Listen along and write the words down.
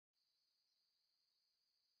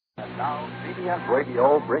And now CBS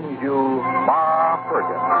Radio brings you Ma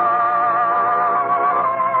Perkins.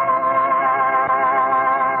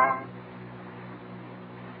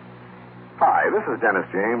 Hi, this is Dennis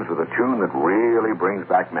James with a tune that really brings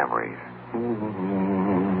back memories.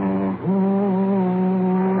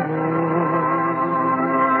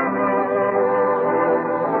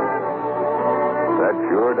 That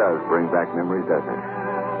sure does bring back memories, doesn't it?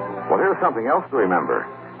 Well, here's something else to remember.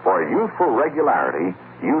 For youthful regularity,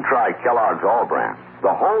 you try Kellogg's All Bran,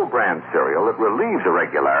 the whole bran cereal that relieves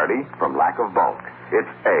irregularity from lack of bulk. It's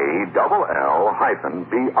ALL-BRAN.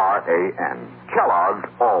 Kellogg's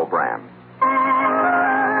All Bran.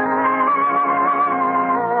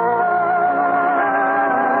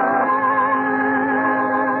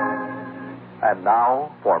 And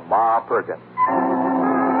now for Ma Perkins.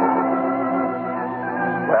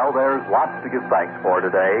 Well, there's lots to give thanks for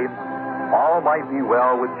today. All might be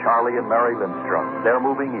well with Charlie and Mary Lindstrom. They're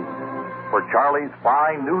moving east for Charlie's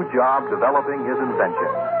fine new job developing his invention.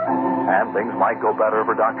 And things might go better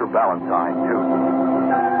for Dr. Valentine, too.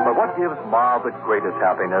 But what gives Ma the greatest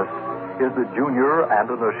happiness is that Junior and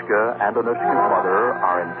Anushka's mother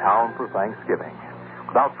are in town for Thanksgiving.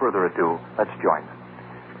 Without further ado, let's join them.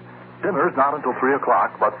 Dinner's not until 3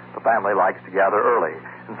 o'clock, but the family likes to gather early.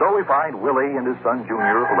 And so we find Willie and his son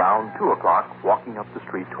Junior around 2 o'clock walking up the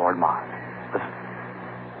street toward mine. Listen.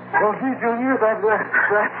 Well, gee, Junior, that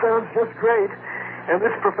sounds just great. And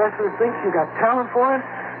this professor thinks you got talent for it?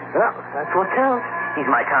 Well, that's what counts. He's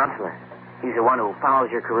my counselor. He's the one who follows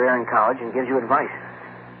your career in college and gives you advice.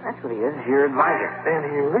 That's what he is, your advisor. And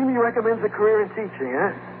he really recommends a career in teaching,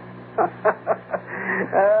 huh?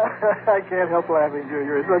 I can't help laughing,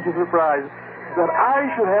 Junior. It's such a surprise that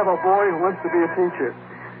I should have a boy who wants to be a teacher.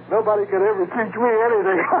 Nobody could ever teach me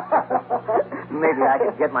anything. Maybe I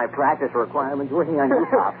could get my practice requirements working on you,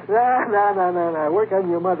 Pop. No. Work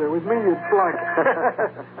on your mother. With me, you'd flunk.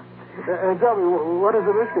 And tell me, what does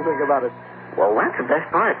Anushka think about it? Well, that's the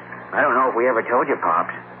best part. I don't know if we ever told you,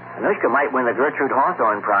 Pops. Anushka might win the Gertrude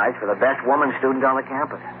Hawthorne Prize for the best woman student on the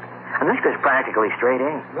campus. Anushka's practically straight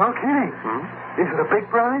A. No kidding. Is it a big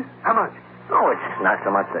prize? How much? Oh, it's not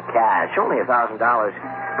so much the cash. Only $1,000.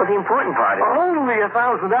 But the important part is... Only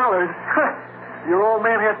 $1,000? Your old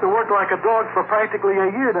man has to work like a dog for practically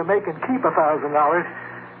a year to make and keep $1,000.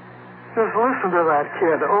 Just listen to that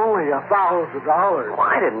kid. Only $1,000. Well,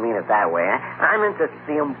 I didn't mean it that way. I meant that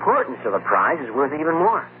the importance of the prize is worth even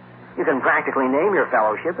more. You can practically name your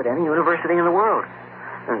fellowship at any university in the world.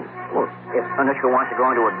 And, well, if Anushka wants to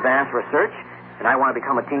go into advanced research and I want to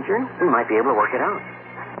become a teacher, we might be able to work it out.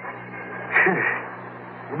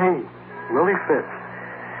 Me, Willie Fitz.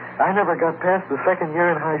 I never got past the second year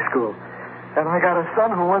in high school. And I got a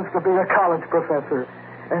son who wants to be a college professor.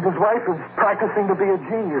 And his wife is practicing to be a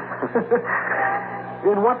genius.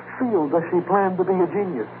 In what field does she plan to be a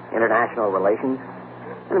genius? International relations.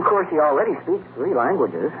 And, of course, she already speaks 3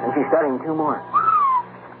 languages, and she's studying 2 more.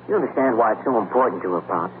 You understand why it's so important to her,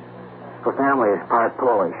 Pop. Her family is part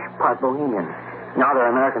Polish, part Bohemian. Now they're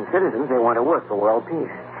American citizens, they want to work for world peace.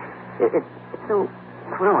 It's so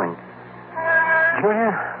thrilling.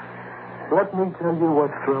 Junior, let me tell you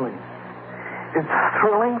what's thrilling. It's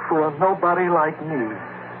thrilling for a nobody like me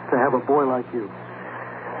to have a boy like you.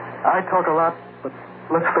 I talk a lot, but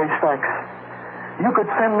let's face facts. You could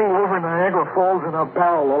send me over Niagara Falls in a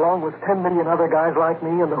barrel along with 10 million other guys like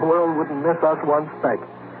me, and the world wouldn't miss us one speck.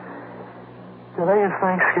 Today is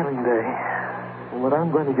Thanksgiving Day. And what I'm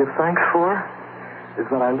going to give thanks for is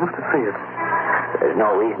that I live to see it. There's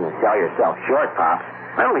no reason to sell yourself short, Pops.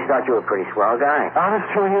 I always thought you were a pretty swell guy. Honest,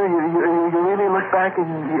 Junior, you really look back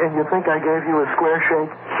and you think I gave you a square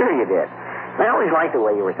shake? Sure you did. I always liked the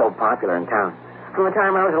way you were so popular in town. From the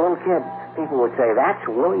time I was a little kid, people would say, that's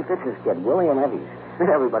Willie Fitz's kid, Willie and Evie's.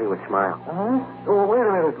 And everybody would smile. Huh? Well, wait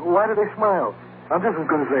a minute. Why do they smile? I'm just as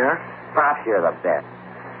good as they are. Pops, you're the best.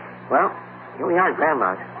 Well, here we are at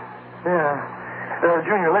Grandma's. Yeah.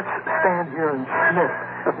 Junior, let's stand here and sniff.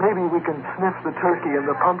 Maybe we can sniff the turkey and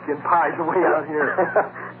the pumpkin pies away out here.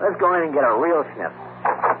 Let's go in and get a real sniff.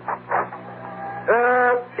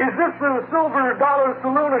 Is this the Silver Dollar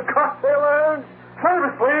Saloon and Cocktail Lounge?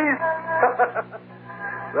 Service, please.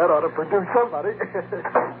 That ought to produce somebody.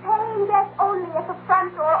 Paying guests only at the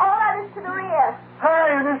front door, all others to the rear.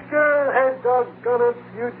 Hi, Anushka. Hey, doggone it.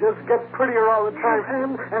 You just get prettier all the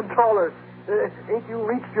time and taller. Ain't you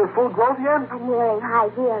reached your full growth yet? I'm wearing high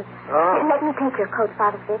heels. Oh. Let me take your coat,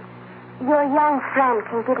 Father Fitz. Your young friend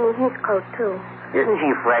can give me his coat, too. Isn't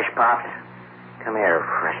she fresh, Pops? Come here,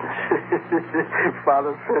 freshness.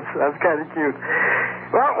 Father Fitz, that's kind of cute.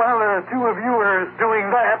 Well, while the two of you are doing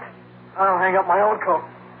that, I'll hang up my own coat.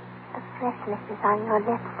 freshness is on your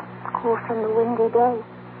lips, cool from the windy day.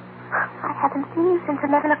 I haven't seen you since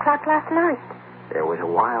 11 o'clock last night. There was a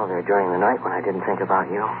while there during the night when I didn't think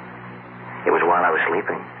about you. It was while I was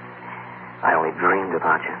sleeping. I only dreamed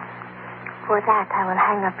about you. For that, I will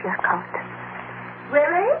hang up your coat.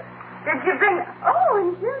 Willie? Did you bring... Oh,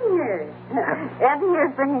 and Junior. Eddie is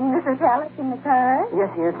bringing Mrs. Halleck in the car? Yes,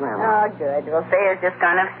 he is, Grandma. Oh, good. Well, Sayer's just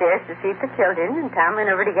gone upstairs to see the children, and Tom went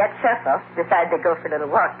over to get Shuffle. Decided to go for a little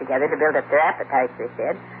walk together to build up their appetites, they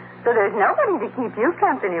said. So there's nobody to keep you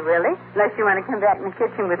company, Willie, unless you want to come back in the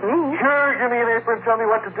kitchen with me. Sure, give me an apron, tell me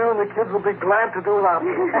what to do, and the kids will be glad to do without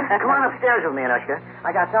me. Come on upstairs with me, Anushka. I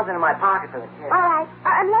got something in my pocket for the kids. All right.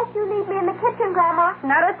 Unless you leave me in the kitchen, Grandma.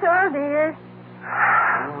 Not at all, dear.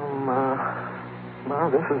 Ma,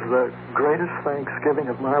 this is the greatest Thanksgiving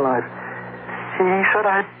of my life. He said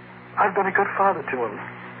I've been a good father to him.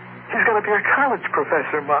 He's going to be a college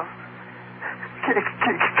professor, Ma. Can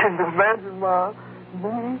you imagine, Ma?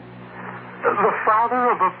 Me? The father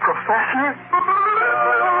of a professor?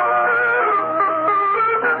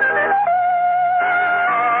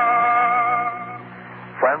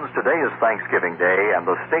 Friends, today is Thanksgiving Day, and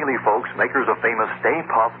the Staley folks, makers of famous Stay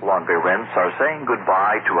Puft laundry rinse, are saying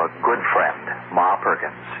goodbye to a good friend, Ma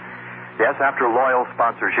Perkins. Yes, after loyal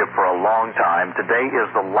sponsorship for a long time, today is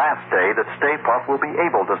the last day that Stay Puft will be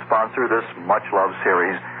able to sponsor this much-loved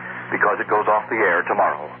series because it goes off the air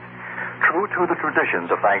tomorrow. True to the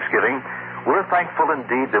traditions of Thanksgiving, we're thankful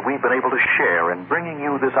indeed that we've been able to share in bringing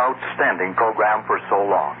you this outstanding program for so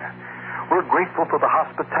long. We're grateful for the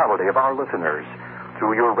hospitality of our listeners.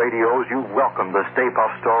 Through your radios, you welcome the Stay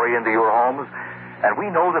Puft story into your homes, and we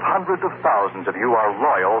know that hundreds of thousands of you are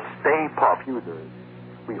loyal Stay Puft users.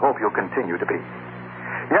 We hope you'll continue to be.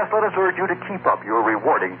 Yes, let us urge you to keep up your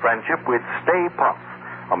rewarding friendship with Stay Puft,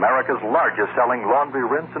 America's largest selling laundry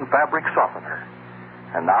rinse and fabric softener.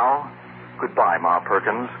 And now, goodbye, Ma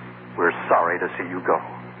Perkins. We're sorry to see you go.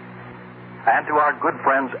 And to our good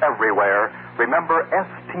friends everywhere, remember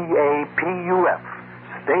STAPUF,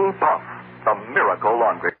 Stay Puft, the miracle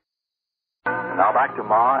laundry. Now back to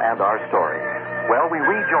Ma and our story. Well, we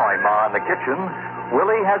rejoin Ma in the kitchen.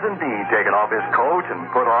 Willie has indeed taken off his coat and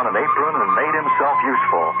put on an apron and made himself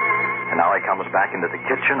useful. And now he comes back into the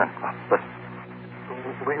kitchen and...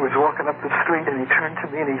 We was walking up the street, and he turned to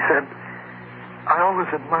me and he said, I always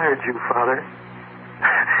admired you, Father.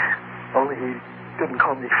 Only he didn't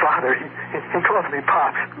call me Father. He calls me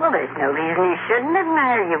Pops. Well, there's no reason he shouldn't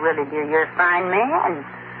admire you, Willie, dear. You're a fine man.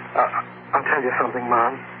 I'll tell you something,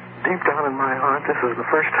 Mom. Deep down in my heart, this is the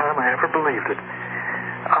first time I ever believed it.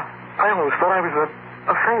 I always thought I was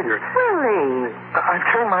a failure. Willie. I've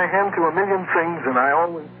turned my hand to a million things, and I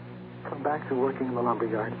always come back to working in the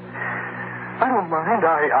lumberyard. I don't mind.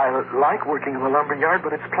 I like working in the lumberyard,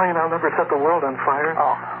 but it's plain I'll never set the world on fire.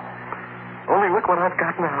 Oh. Only look what I've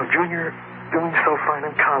got now. Junior doing so fine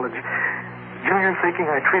in college. Junior thinking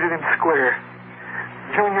I treated him square.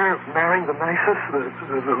 Junior marrying the nicest, the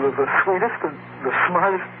sweetest, the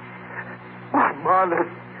smartest. Oh, Ma,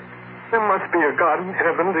 there must be a God in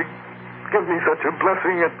heaven to give me such a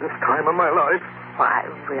blessing at this time of my life. Why,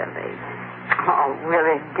 Willie. Oh,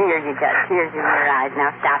 Willie, dear, you got tears in your eyes.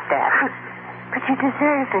 Now stop that. But you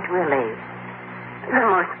deserve it, Willie. The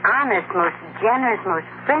most honest, most generous, most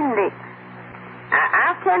friendly.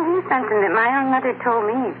 I'll tell you something that my own mother told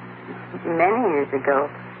me many years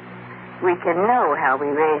ago. We can know how we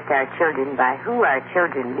raised our children by who our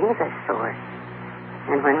children leave us for.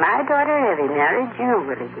 And when my daughter Evie married you,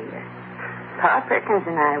 Willie dear, Pa Perkins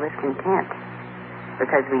and I was content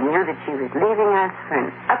because we knew that she was leaving us for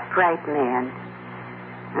an upright man.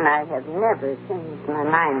 And I have never changed my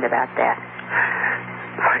mind about that.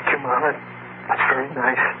 Thank you, Mama. That's very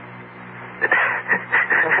nice.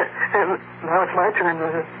 And now it's my turn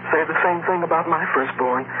to say the same thing about my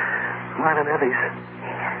firstborn, mine and Evie's.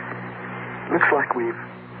 Looks like we've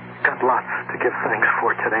got lots to give thanks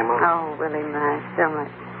for today, Mom. Oh, Willie, my, so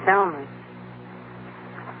much, so much.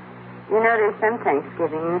 You know, there's some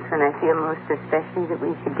Thanksgivings when I feel most especially that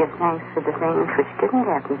we should give thanks for the things which didn't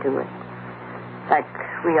happen to us. Like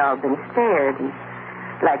we all been spared, and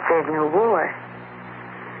like there's no war.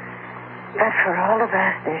 But for all of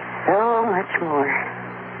us, there's so much more.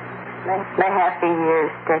 My happy years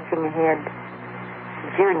stretching ahead.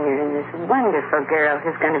 Junior and this wonderful girl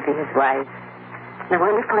who's going to be his wife. The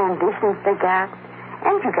wonderful ambitions they got.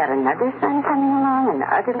 And you got another son coming along and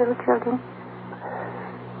other little children.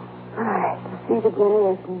 All right, to see the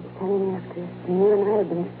generations coming after us. And you and I have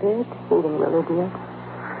been spared to see them, Willie dear.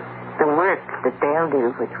 The work that they'll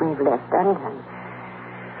do which we've left undone.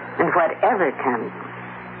 And whatever comes,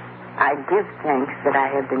 I give thanks that I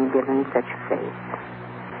have been given such faith.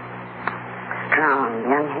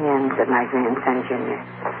 young hands of my grandson, Junior.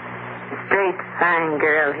 A straight, fine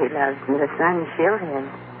girl he loves, and the son she'll have.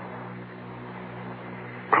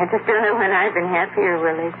 I just don't know when I've been happier,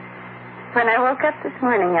 Willie. When I woke up this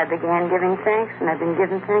morning, I began giving thanks, and I've been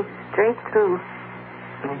giving thanks straight through.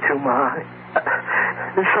 Me too, Ma.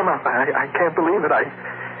 Somehow, I can't believe it.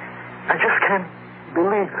 I just can't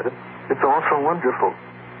believe it. It's all so wonderful.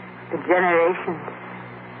 The generations.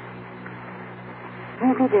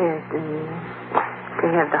 Maybe theirs, they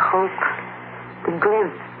have the hope, the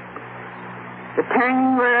glimpse, the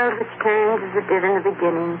turning world which turns as it did in the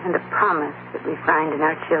beginning, and the promise that we find in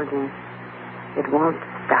our children. It won't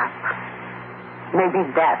stop. Maybe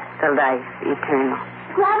that's the life eternal.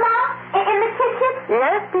 Grandma, in the kitchen?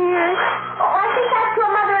 Yes, dear. Oh, I think that's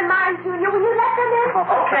your mother and mine, Junior. Will you let them in?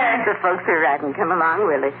 Okay. The folks are riding. Come along,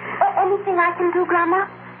 Willie. Anything I can do, Grandma?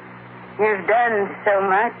 You've done so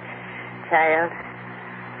much, child.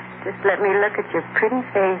 Just let me look at your pretty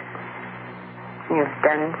face. You've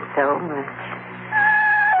done so much.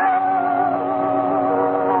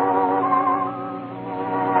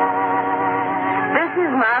 This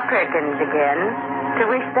is Ma Perkins again, to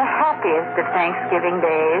wish the happiest of Thanksgiving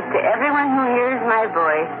days to everyone who hears my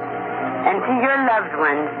voice, and to your loved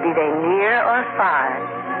ones, be they near or far.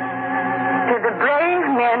 To the brave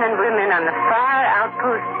men and women on the far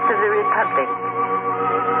outposts of the Republic,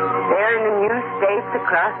 there in the new states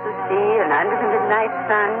across the sea and under the midnight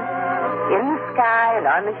sun, in the sky and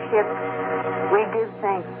on the ships, we give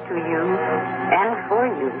thanks to you and for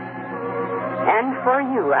you. And for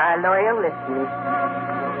you, our loyal listeners.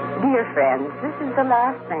 Dear friends, this is the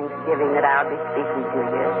last Thanksgiving that I'll be speaking to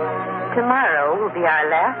you. Tomorrow will be our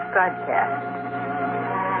last broadcast.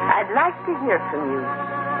 I'd like to hear from you.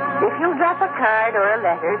 If you'll drop a card or a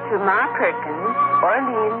letter to Ma Perkins,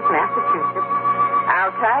 Orleans, Massachusetts,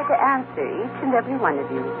 I'll try to answer each and every one of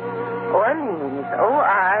you. Orleans, Orleans,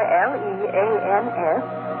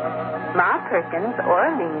 Ma Perkins,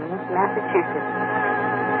 Orleans, Massachusetts.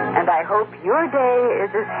 And I hope your day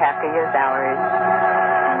is as happy as ours.